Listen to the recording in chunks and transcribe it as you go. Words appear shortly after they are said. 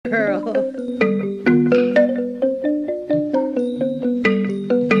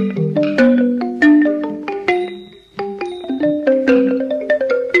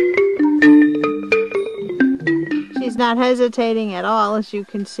not hesitating at all, as you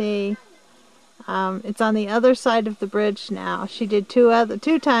can see. It's on the other side of the bridge now. She did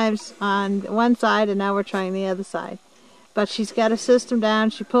two times on one side, and now we're trying the other side. But she's got a system down.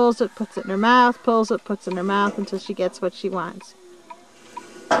 She pulls it, puts it in her mouth, pulls it, puts it in her mouth until she gets what she wants.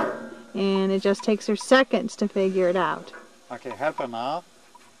 And it just takes her seconds to figure it out. Okay, help her now.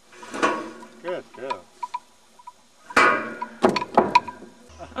 Good, good.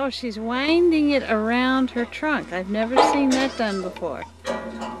 Oh, she's winding it around her trunk. I've never seen that done before.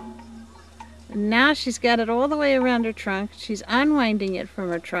 Now she's got it all the way around her trunk. She's unwinding it from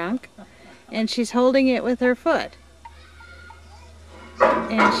her trunk, and she's holding it with her foot.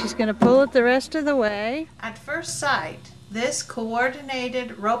 And she's going to pull it the rest of the way. At first sight, this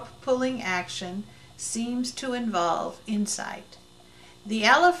coordinated rope pulling action seems to involve insight. The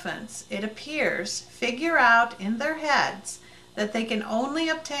elephants, it appears, figure out in their heads that they can only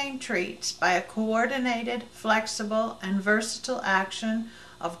obtain treats by a coordinated, flexible, and versatile action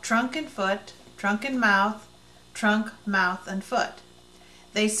of trunk and foot, trunk and mouth, trunk, mouth, and foot.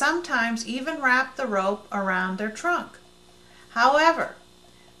 They sometimes even wrap the rope around their trunk. However,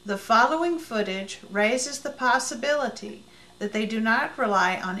 the following footage raises the possibility that they do not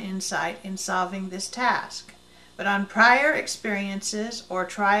rely on insight in solving this task, but on prior experiences or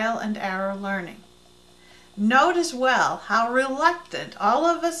trial and error learning. Note as well how reluctant all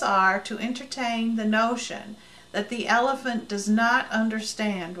of us are to entertain the notion that the elephant does not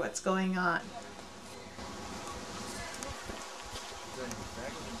understand what's going on.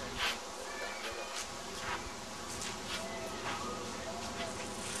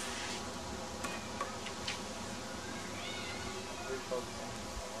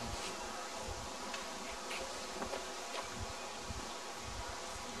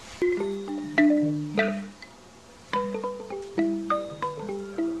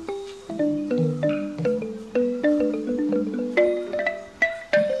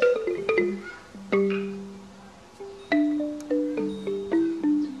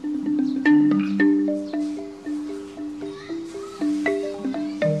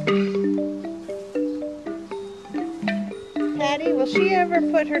 Patty, will she ever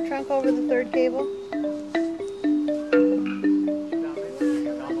put her trunk over the third cable?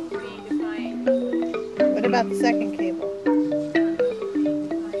 What about the second cable?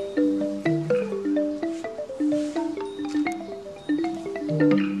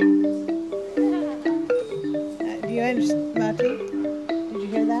 Do you understand, Mati? Did you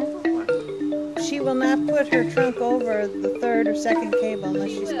hear that? She will not put her trunk over the third or second cable unless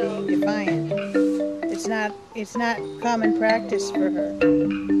she's being defiant. It's not common practice for her.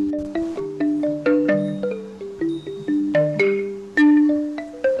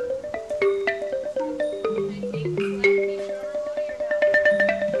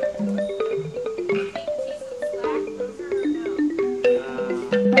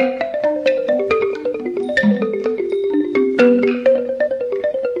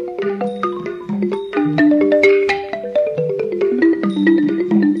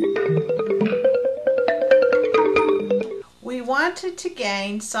 Wanted to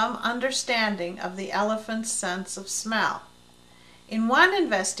gain some understanding of the elephant's sense of smell. In one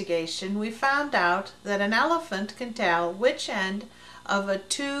investigation, we found out that an elephant can tell which end of a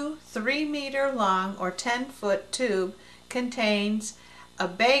 2-3 meter long or 10-foot tube contains a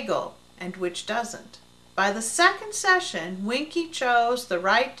bagel and which doesn't. By the second session, Winky chose the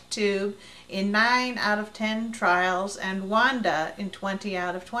right tube in 9 out of 10 trials and Wanda in 20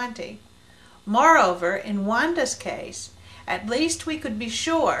 out of 20. Moreover, in Wanda's case, at least we could be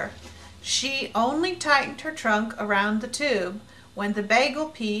sure she only tightened her trunk around the tube when the bagel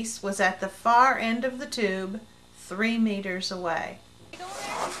piece was at the far end of the tube, 3 meters away.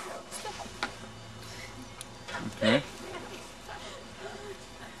 Okay.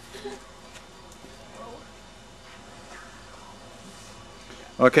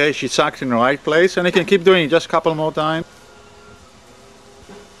 Okay, she sucked in the right place, and you can keep doing it just a couple more times.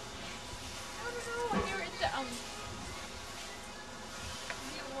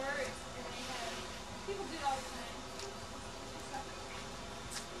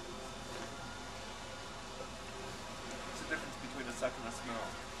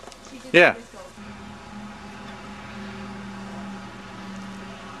 Yeah.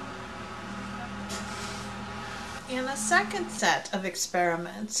 In a second set of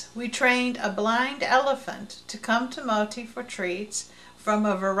experiments, we trained a blind elephant to come to Moti for treats from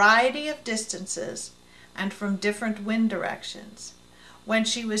a variety of distances and from different wind directions. When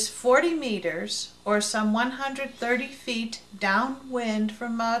she was 40 meters, or some 130 feet downwind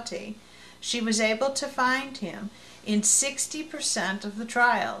from Moti, she was able to find him in 60% of the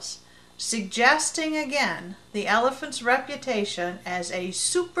trials. suggesting again the elephant's reputation as a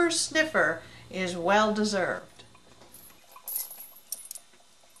super sniffer is well deserved.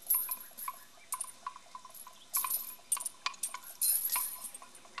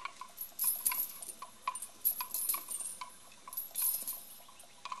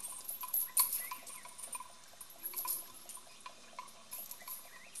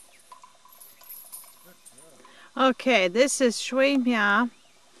 Okay, this is Shui Mia.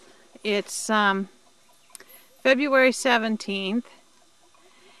 It's February 17th,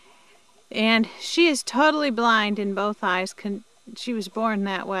 and she is totally blind in both eyes. She was born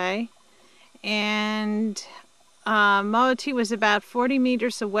that way. And Moti was about 40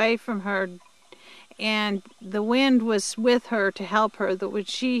 meters away from her, and the wind was with her to help her.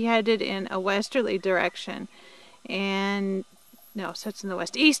 She headed in a westerly direction. And no, so it's in the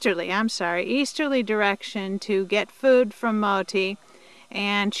west. Easterly direction to get food from Moti.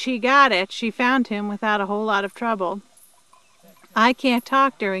 And she got it. She found him without a whole lot of trouble. I can't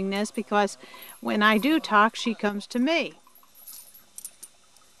talk during this because when I do talk, she comes to me.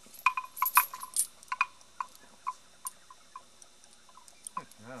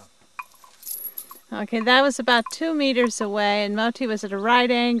 Okay, that was about 2 meters away, and Moti was at a right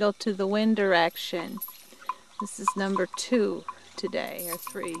angle to the wind direction. This is number 2 today, or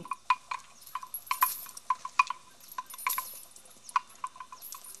 3.